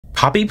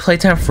Poppy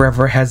Playtime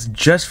Forever has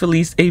just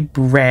released a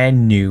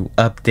brand new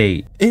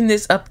update. In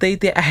this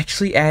update, they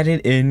actually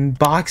added in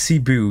Boxy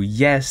Boo.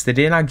 Yes, they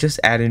did not just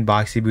add in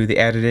Boxy Boo, they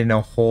added in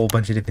a whole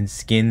bunch of different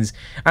skins.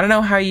 I don't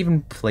know how he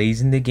even plays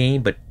in the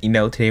game, but you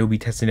know, today we'll be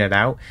testing it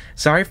out.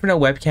 Sorry for no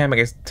webcam, I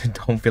guess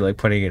don't feel like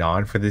putting it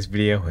on for this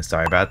video.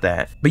 Sorry about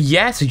that. But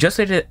yeah, so just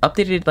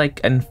updated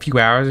like a few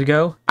hours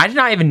ago. I did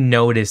not even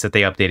notice that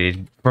they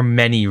updated for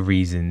many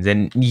reasons.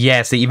 And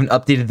yes, they even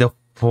updated the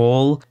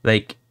full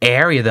like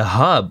area, the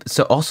hub.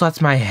 So also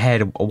that's my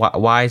head.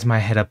 Why is my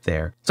head up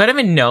there? So I didn't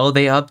even know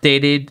they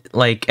updated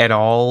like at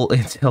all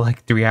until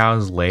like 3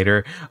 hours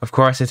later. Of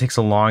course it takes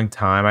a long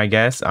time, I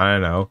guess. I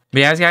don't know.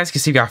 But yeah, as you guys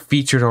can see, we got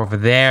featured over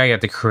there. You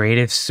got the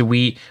creative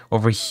suite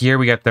over here.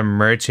 We got the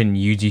merch and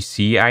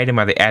UGC item.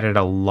 They added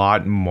a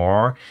lot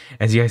more.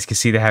 As you guys can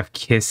see, they have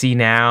Kissy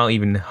now,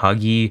 even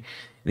Huggy.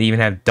 They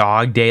even have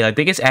Dog Day. Like,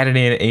 they just added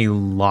in a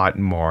lot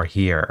more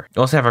here.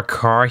 We also have a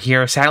car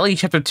here. Sadly,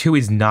 Chapter 2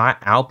 is not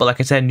out, but like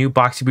I said, new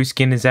Boxy Boo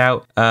skin is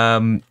out.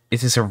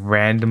 It's just a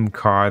random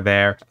car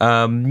there.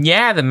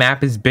 Yeah, the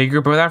map is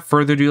bigger, but without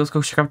further ado, let's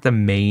go check out the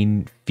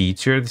main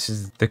feature. This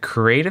is the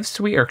creative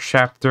suite or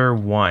Chapter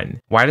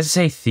 1. Why does it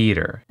say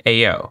theater?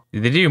 Ayo,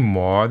 did they do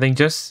more than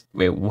just...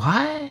 Wait,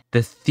 what?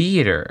 The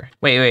theater.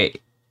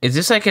 Wait. Is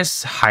this like a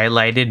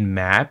highlighted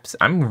maps?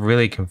 I'm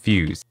really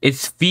confused.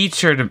 It's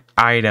featured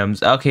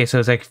items. Okay, so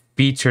it's like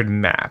featured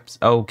maps.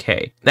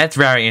 Okay, that's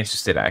very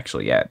interesting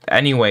actually. Yeah.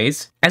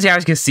 Anyways, as you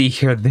guys can see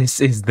here, this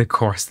is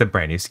the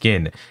brand new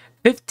skin.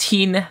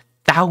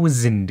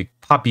 15,000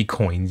 Poppy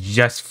coins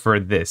just for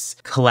this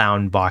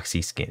clown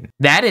Boxy skin.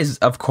 That is,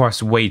 of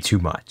course, way too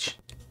much.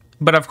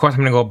 But of course, I'm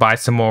gonna go buy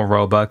some more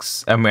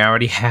Robux. I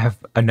already have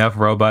enough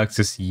Robux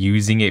just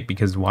using it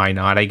because why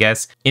not, I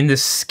guess. In the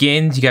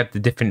skins, you got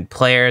the different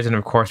players, and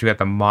of course, we got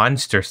the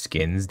monster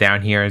skins.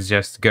 Down here is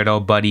just good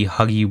old buddy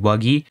Huggy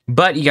Wuggy.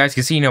 But you guys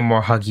can see no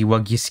more Huggy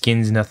Wuggy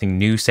skins, nothing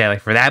new, sadly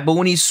for that. But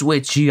when you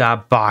switch, you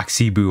got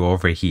Boxy Boo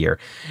over here.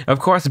 Of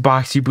course,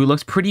 Boxy Boo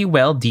looks pretty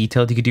well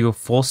detailed. You could do a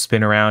full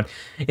spin around.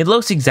 It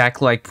looks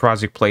exactly like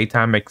Project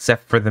Playtime,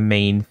 except for the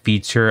main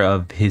feature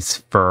of his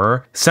fur.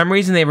 For some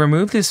reason, they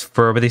removed his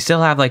fur, but they still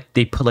have like,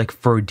 they put like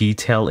fur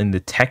detail in the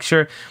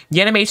texture.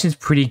 The animation is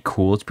pretty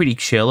cool. It's pretty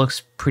chill.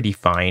 Looks pretty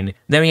fine.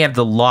 Then we have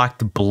the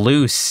locked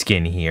blue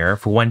skin here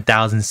for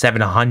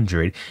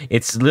 1,700.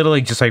 It's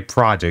literally just like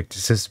Project.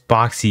 It's just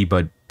Boxy,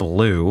 but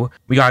blue.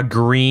 We got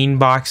green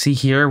Boxy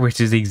here,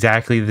 which is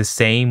exactly the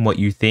same what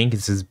you think.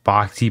 This is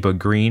Boxy but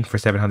green for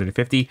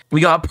 750.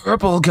 We got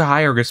purple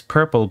guy, or just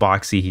purple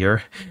Boxy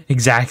here.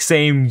 Exact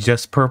same,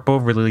 just purple.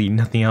 Really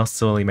nothing else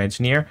to really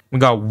mention here. We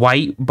got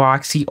white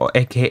Boxy, or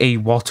aka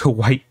Walter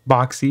White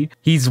Boxy.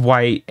 He's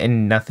white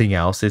and nothing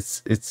else.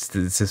 It's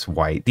just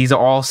white. These are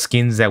all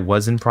skins that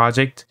was in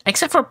Project,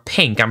 except for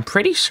pink. I'm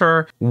pretty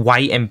sure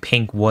white and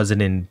pink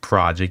wasn't in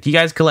Project. You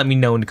guys could let me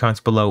know in the comments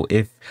below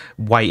if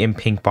white and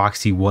pink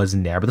Boxy was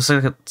in there, but this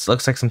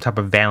looks like some type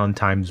of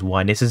Valentine's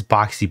one. This is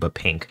Boxy but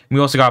pink. We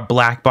also got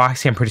black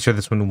Boxy. I'm pretty sure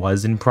this one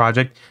was in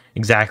Project.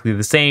 Exactly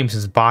the same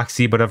as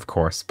Boxy, but of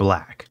course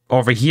black.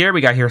 Over here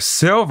we got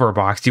silver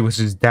Boxy, which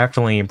is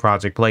definitely in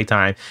Project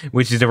Playtime,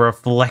 which is a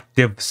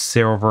reflective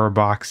silver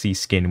Boxy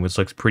skin, which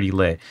looks pretty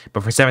lit.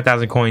 But for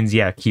 7,000 coins,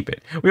 yeah, keep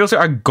it. We also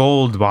got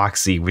gold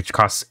Boxy, which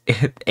costs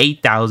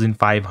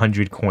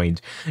 8,500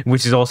 coins,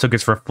 which is also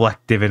gets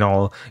reflective and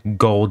all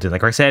golden.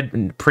 Like I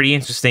said, pretty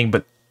interesting,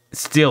 but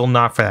still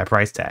not for that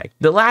price tag.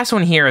 The last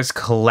one here is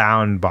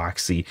Clown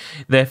Boxy,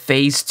 the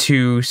Phase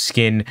 2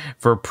 skin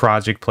for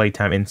Project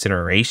Playtime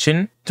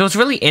Incineration. So it's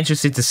really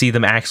interesting to see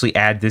them actually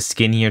add this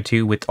skin here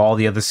too, with all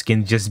the other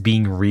skins just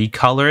being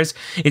recolors.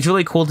 It's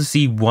really cool to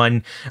see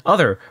one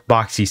other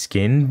Boxy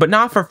skin, but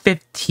not for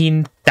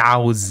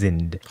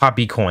 15,000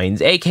 Poppy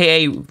coins,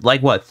 aka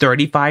like what,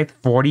 35,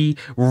 40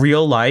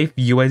 real life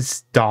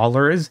US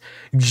dollars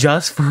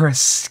just for a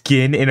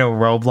skin in a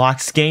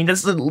Roblox game.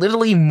 That's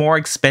literally more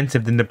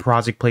expensive than the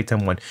Project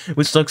Playtime one,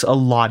 which looks a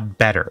lot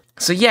better.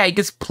 So yeah, you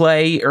just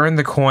play, earn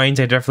the coins.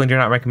 I definitely do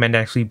not recommend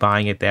actually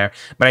buying it there,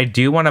 but I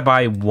do want to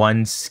buy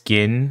one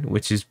skin,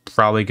 which is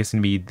probably going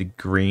to be the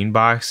green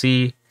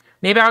Boxy.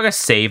 Maybe I'll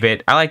just save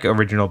it. I like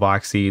original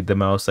Boxy the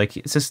most. Like,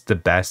 it's just the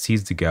best.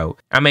 He's the GOAT.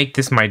 I'll make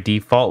this my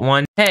default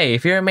one. Hey,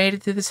 if you ever made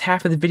it to this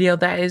half of the video,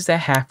 that is the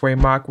halfway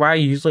mark where I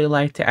usually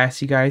like to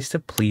ask you guys to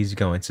please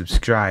go and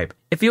subscribe.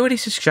 If you already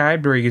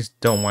subscribed or you just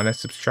don't want to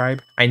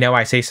subscribe, I know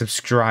I say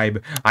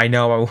subscribe. I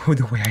know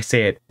the way I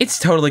say it. It's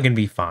totally going to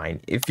be fine.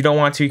 If you don't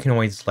want to, you can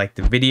always like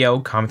the video,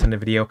 comment on the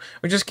video,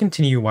 or just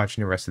continue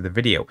watching the rest of the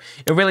video.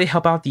 It'll really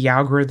help out the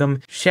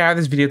algorithm. Share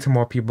this video to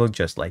more people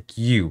just like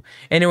you.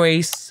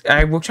 Anyways,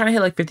 I will try to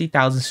hit like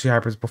 50,000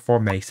 subscribers before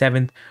May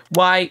 7th.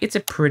 Why? It's a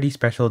pretty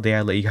special day.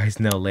 I'll let you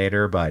guys know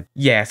later. But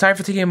yeah, sorry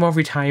for taking taking more of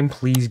your time,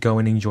 please go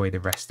and enjoy the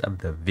rest of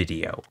the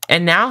video.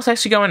 And now let's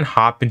actually go and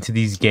hop into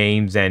these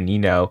games and, you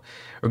know,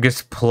 or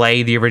just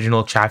play the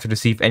original chapter to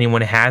see if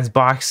anyone has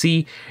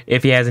Boxy,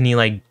 if he has any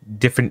like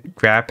different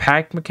grab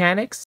pack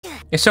mechanics.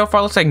 And so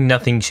far looks like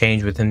nothing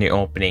changed within the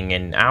opening,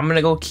 and I'm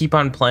gonna go keep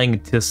on playing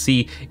to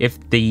see if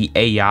the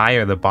AI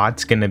or the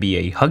bot's gonna be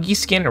a Huggy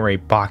skin or a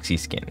Boxy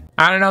skin.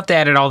 I don't know if they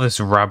added all this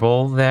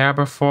rubble there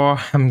before.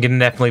 I'm gonna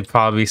definitely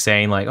probably be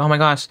saying like, oh my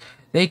gosh,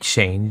 they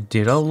changed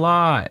it a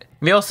lot.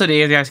 They also, as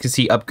you guys can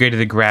see, upgraded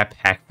the grab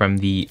pack from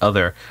the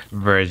other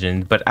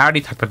versions, but I already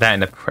talked about that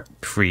in the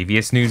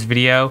previous news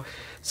video,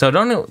 so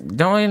don't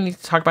really need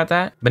to talk about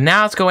that. But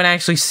now let's go and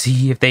actually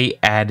see if they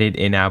added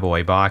in our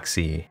boy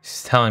Boxy.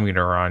 He's telling me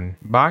to run.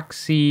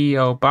 Boxy,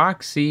 oh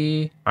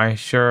Boxy, I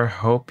sure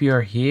hope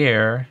you're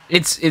here.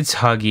 It's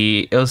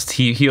Huggy.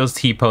 He was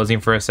T-posing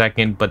for a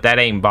second, but that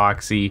ain't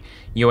Boxy.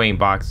 You ain't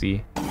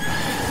Boxy.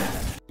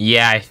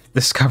 Yeah, I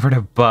discovered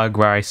a bug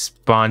where I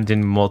spawned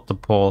in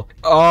multiple.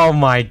 Oh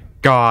my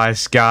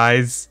gosh,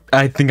 guys.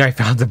 I think I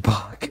found a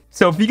bug.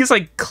 So if you just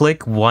like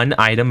click one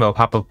item, it'll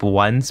pop up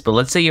once. But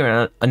let's say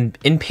you're an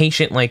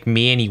impatient like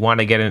me and you want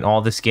to get in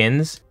all the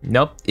skins.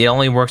 Nope, it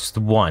only works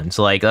with one.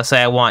 So like, let's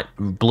say I want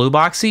blue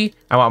Boxy.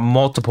 I want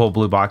multiple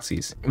blue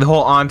Boxies. The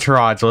whole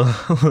entourage will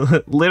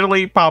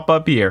literally pop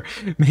up here,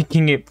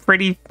 making it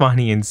pretty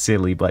funny and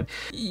silly. But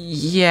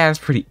yeah,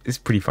 it's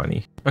pretty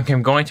funny. Okay,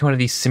 I'm going to one of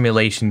these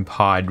simulation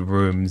pod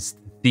rooms.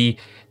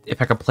 If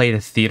I could play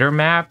the theater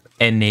map,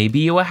 and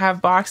maybe it will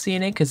have Boxy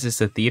in it because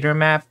it's a theater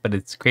map, but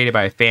it's created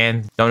by a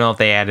fan. Don't know if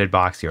they added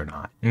Boxy or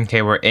not.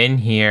 Okay, we're in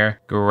here,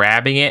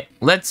 grabbing it.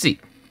 Let's see.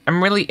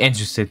 I'm really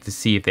interested to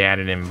see if they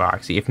added in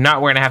Boxy. If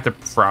not, we're gonna have to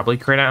probably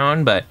create our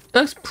own, but it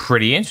looks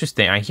pretty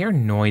interesting. I hear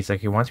noise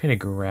like it wants me to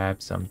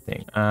grab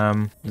something.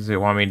 Does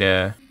it want me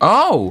to...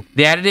 Oh,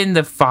 they added in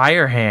the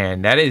fire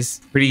hand. That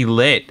is pretty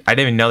lit. I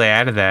didn't even know they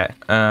added that.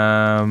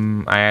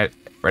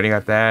 Already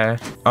got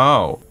that.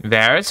 Oh,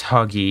 there's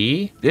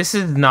Huggy. This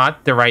is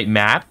not the right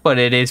map, but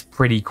it is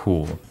pretty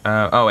cool.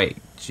 Oh wait,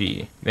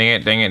 gee.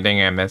 Dang it,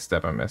 I messed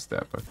up.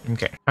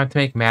 Okay. I have to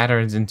make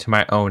matters into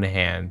my own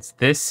hands.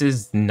 This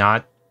is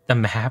not the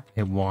map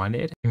I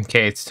wanted.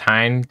 Okay, it's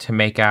time to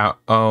make our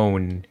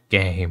own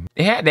game.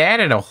 They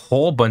added a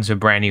whole bunch of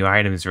brand new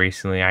items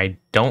recently. I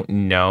don't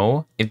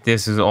know if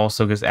this is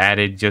also just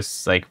added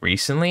just like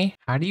recently.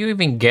 How do you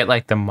even get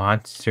like the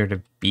monster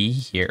to be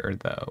here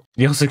though?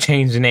 They also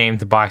changed the name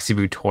to Boxy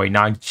Boo Toy,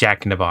 not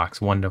Jack in the Box.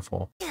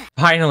 Wonderful.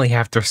 Finally,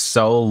 after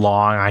so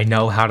long, I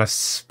know how to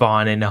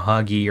spawn in a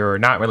Huggy, or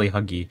not really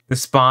Huggy, to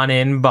spawn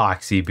in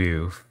Boxy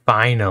Boo.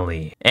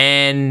 Finally.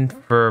 And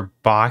for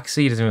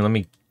Boxy, it doesn't even let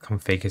me come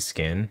fake his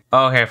skin.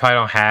 Oh, okay, I probably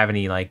don't have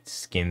any like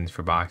skins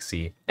for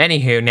Boxy.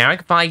 Anywho, now I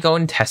can probably go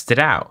and test it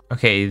out.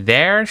 Okay,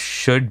 there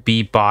should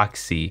be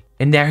Boxy.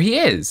 And there he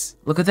is.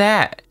 Look at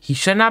that. He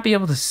should not be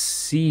able to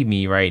see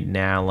me right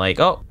now. Like,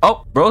 oh,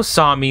 bro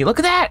saw me. Look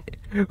at that.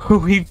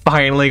 We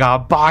finally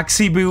got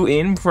Boxy Boo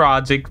in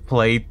Project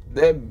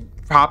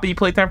Poppy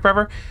Playtime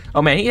Forever.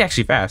 Oh man, he's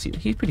actually fast.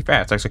 He's pretty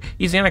fast, actually.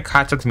 He's gonna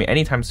catch up to me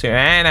anytime soon,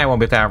 and I won't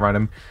be able to outrun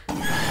him.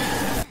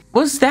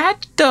 Was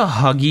that the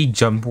Huggy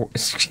jump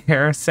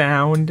scare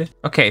sound?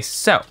 Okay,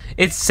 so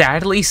it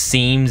sadly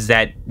seems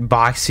that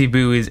Boxy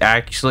Boo is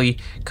actually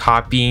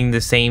copying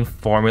the same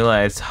formula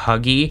as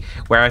Huggy,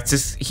 where it's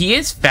just, he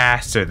is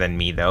faster than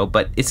me though,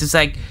 but it's just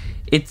like,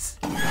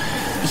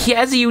 he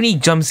has a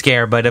unique jump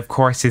scare, but of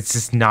course it's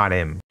just not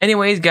him.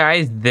 Anyways,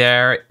 guys,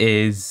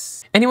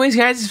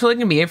 it's really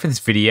gonna be it for this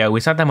video.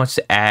 It's not that much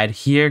to add.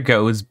 Here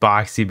goes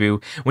Boxy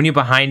Boo. When you're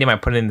behind him, I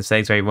put it in the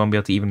settings where he won't be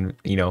able to even,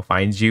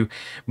 find you.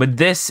 But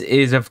this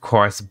is, of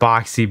course,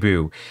 Boxy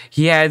Boo.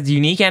 He has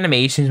unique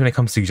animations when it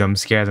comes to jump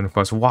scares and, of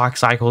course, walk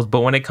cycles.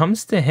 But when it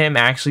comes to him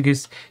actually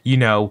just,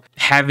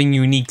 having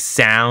unique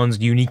sounds,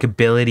 unique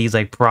abilities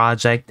like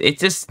Project,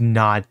 it's just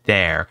not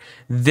there.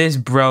 This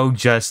bro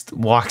just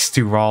walks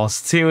through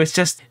walls too. It's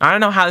just, I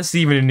don't know how this is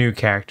even a new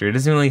character. It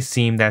doesn't really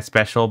seem that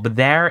special. But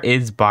there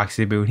is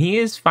Boxy Boo.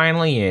 He is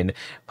finally in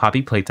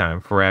Poppy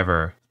Playtime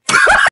Forever.